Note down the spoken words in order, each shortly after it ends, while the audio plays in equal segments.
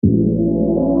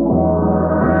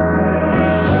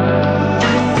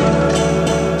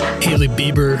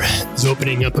Bieber is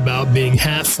opening up about being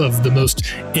half of the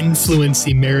most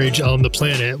influencing marriage on the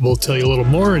planet. We'll tell you a little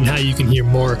more and how you can hear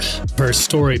more of her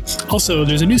story. Also,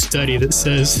 there's a new study that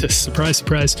says, surprise,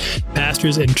 surprise,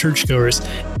 pastors and churchgoers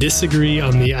disagree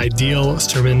on the ideal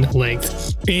sermon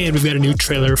length. And we've got a new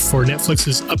trailer for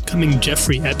Netflix's upcoming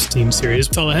Jeffrey Epstein series.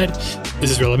 It's all ahead.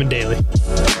 This is Relevant Daily.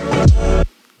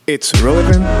 It's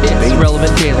relevant. It's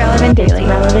relevant daily. Relevant daily.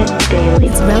 Relevant daily.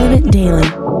 It's relevant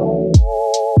daily.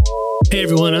 Hey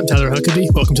everyone, I'm Tyler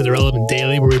Huckabee. Welcome to the Relevant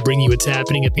Daily, where we bring you what's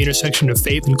happening at the intersection of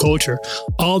faith and culture.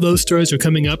 All those stories are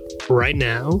coming up right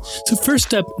now. So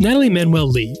first up, Natalie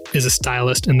Manuel-Lee is a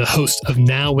stylist and the host of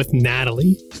Now with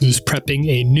Natalie, who's prepping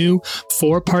a new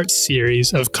 4-part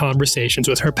series of conversations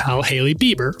with her pal Hailey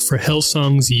Bieber for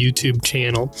Hillsong's YouTube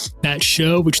channel. That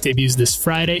show, which debuts this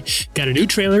Friday, got a new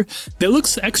trailer that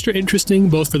looks extra interesting,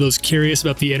 both for those curious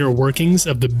about the inner workings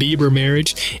of the Bieber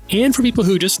marriage and for people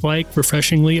who just like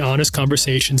refreshingly honest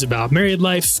conversations about married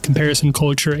life, comparison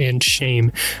culture, and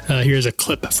shame. Here's a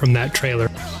clip from that trailer.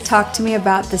 Talk to me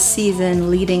about the season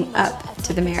leading up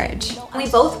to the marriage. We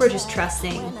both were just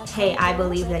trusting, hey, I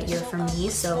believe that you're for me,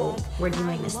 so we're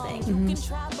doing this thing.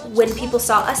 Mm-hmm. When people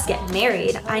saw us get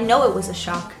married, I know it was a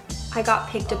shock. I got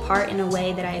picked apart in a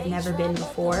way that I have never been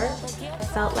before. I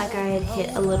felt like I had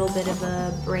hit a little bit of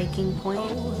a breaking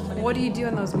point. What do you do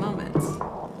in those moments?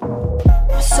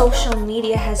 Social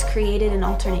media has created an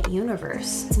alternate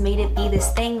universe. It's made it be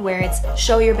this thing where it's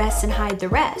show your best and hide the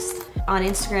rest. On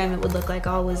Instagram, it would look like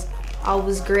all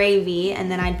was gravy,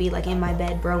 and then I'd be like in my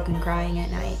bed broken crying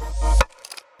at night.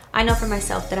 I know for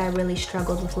myself that I really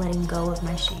struggled with letting go of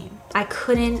my shame. I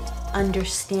couldn't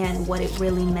understand what it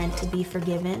really meant to be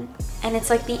forgiven. And it's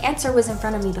like the answer was in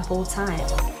front of me the whole time.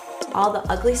 All the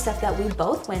ugly stuff that we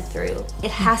both went through,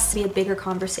 it has to be a bigger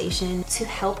conversation to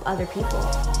help other people.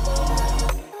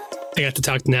 I got to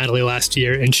talk to Natalie last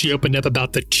year, and she opened up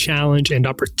about the challenge and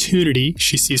opportunity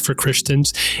she sees for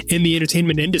Christians in the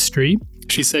entertainment industry.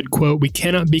 She said, quote, "We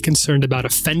cannot be concerned about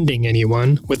offending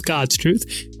anyone with God's truth.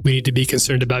 We need to be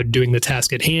concerned about doing the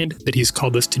task at hand that He's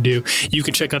called us to do." You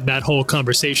can check out that whole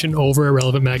conversation over at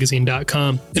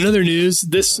relevantmagazine.com. In other news,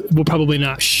 this will probably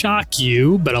not shock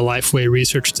you, but a Lifeway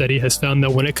research study has found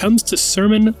that when it comes to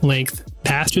sermon length,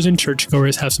 pastors and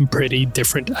churchgoers have some pretty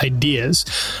different ideas.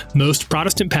 Most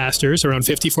Protestant pastors, around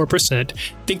 54%,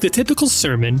 think the typical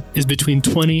sermon is between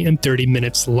 20 and 30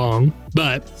 minutes long,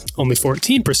 but only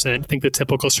 14% think the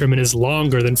typical sermon is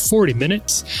longer than 40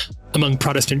 minutes. Among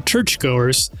Protestant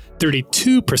churchgoers,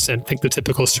 32% think the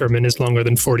typical sermon is longer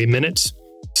than 40 minutes.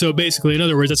 So basically, in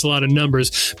other words, that's a lot of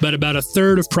numbers, but about a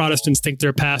third of Protestants think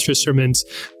their pastor's sermons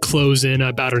close in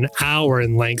about an hour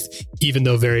in length, even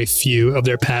though very few of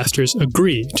their pastors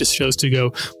agree. It just shows to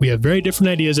go, we have very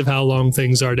different ideas of how long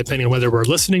things are, depending on whether we're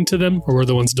listening to them or we're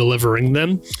the ones delivering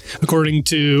them. According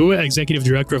to Executive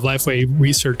Director of Lifeway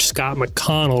Research, Scott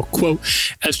McConnell, quote,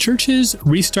 "As churches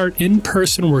restart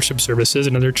in-person worship services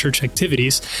and other church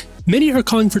activities, many are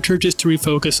calling for churches to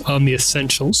refocus on the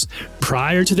essentials.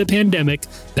 Prior to the pandemic,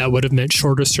 that would have meant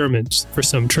shorter sermons for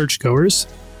some churchgoers.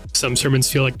 Some sermons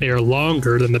feel like they are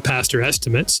longer than the pastor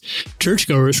estimates.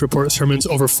 Churchgoers report sermons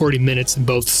over 40 minutes in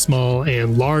both small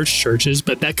and large churches,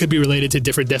 but that could be related to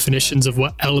different definitions of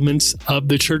what elements of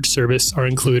the church service are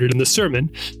included in the sermon.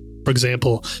 For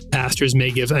example, pastors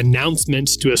may give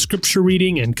announcements to a scripture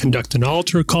reading and conduct an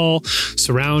altar call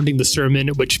surrounding the sermon,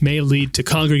 which may lead to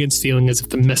congregants feeling as if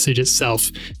the message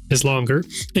itself is longer.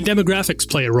 And demographics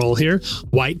play a role here.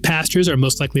 White pastors are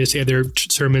most likely to say their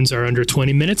sermons are under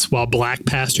 20 minutes, while black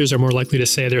pastors are more likely to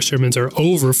say their sermons are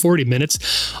over 40 minutes.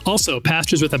 Also,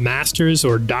 pastors with a master's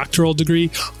or doctoral degree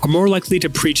are more likely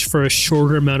to preach for a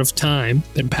shorter amount of time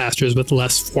than pastors with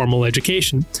less formal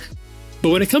education. But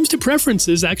when it comes to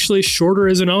preferences, actually shorter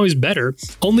isn't always better.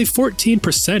 Only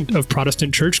 14% of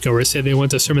Protestant churchgoers say they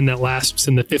want a sermon that lasts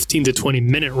in the 15 to 20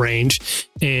 minute range,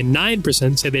 and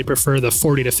 9% say they prefer the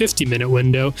 40 to 50 minute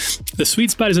window. The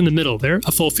sweet spot is in the middle there.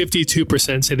 A full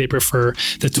 52% say they prefer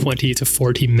the 20 to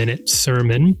 40 minute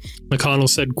sermon. McConnell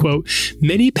said, quote,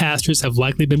 "Many pastors have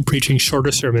likely been preaching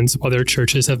shorter sermons while their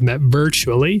churches have met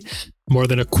virtually. More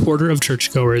than a quarter of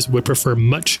churchgoers would prefer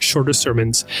much shorter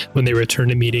sermons when they return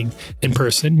to meeting in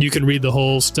person." You can read the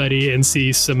whole study and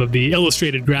see some of the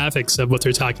illustrated graphics of what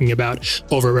they're talking about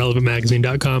over at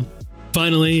relevantmagazine.com.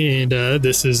 Finally, and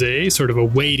this is a sort of a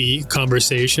weighty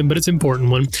conversation, but it's an important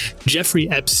one, Jeffrey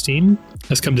Epstein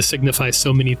has come to signify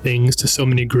so many things to so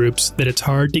many groups that it's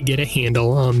hard to get a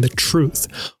handle on the truth.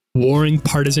 Warring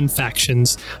partisan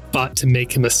factions fought to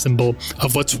make him a symbol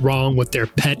of what's wrong with their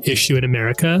pet issue in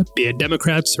America, be it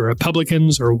Democrats or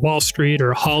Republicans or Wall Street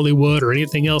or Hollywood or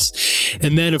anything else.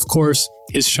 And then, of course,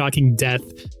 his shocking death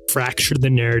fractured the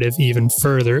narrative even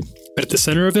further. But at the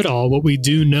center of it all, what we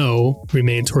do know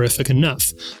remains horrific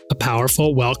enough. A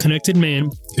powerful, well-connected man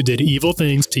who did evil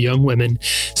things to young women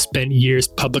spent years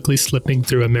publicly slipping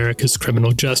through America's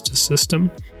criminal justice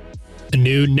system. A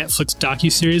new Netflix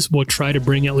docuseries will try to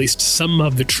bring at least some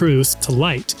of the truth to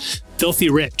light. Filthy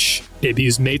Rich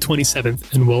debuts May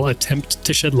 27th and will attempt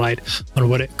to shed light on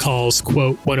what it calls,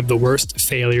 quote, one of the worst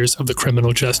failures of the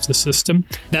criminal justice system.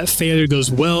 That failure goes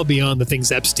well beyond the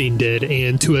things Epstein did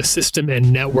and to a system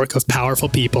and network of powerful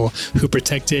people who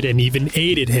protected and even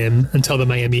aided him until the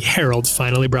Miami Herald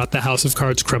finally brought the house of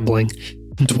cards crumbling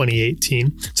in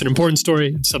 2018. It's an important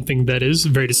story. It's something that is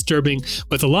very disturbing,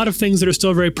 with a lot of things that are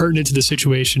still very pertinent to the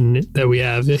situation that we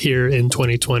have here in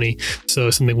 2020. So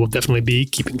something we'll definitely be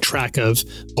keeping track of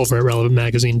over at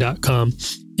relevantmagazine.com.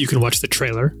 You can watch the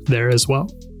trailer there as well.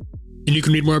 And you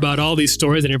can read more about all these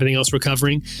stories and everything else we're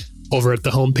covering over at the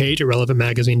homepage at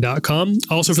relevantmagazine.com.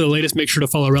 Also, for the latest, make sure to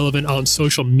follow Relevant on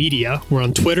social media. We're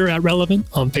on Twitter at Relevant,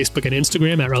 on Facebook and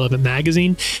Instagram at Relevant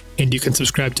Magazine, and you can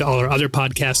subscribe to all our other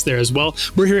podcasts there as well.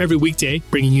 We're here every weekday,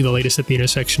 bringing you the latest at the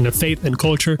intersection of faith and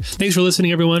culture. Thanks for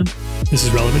listening, everyone. This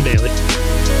is Relevant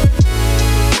Daily.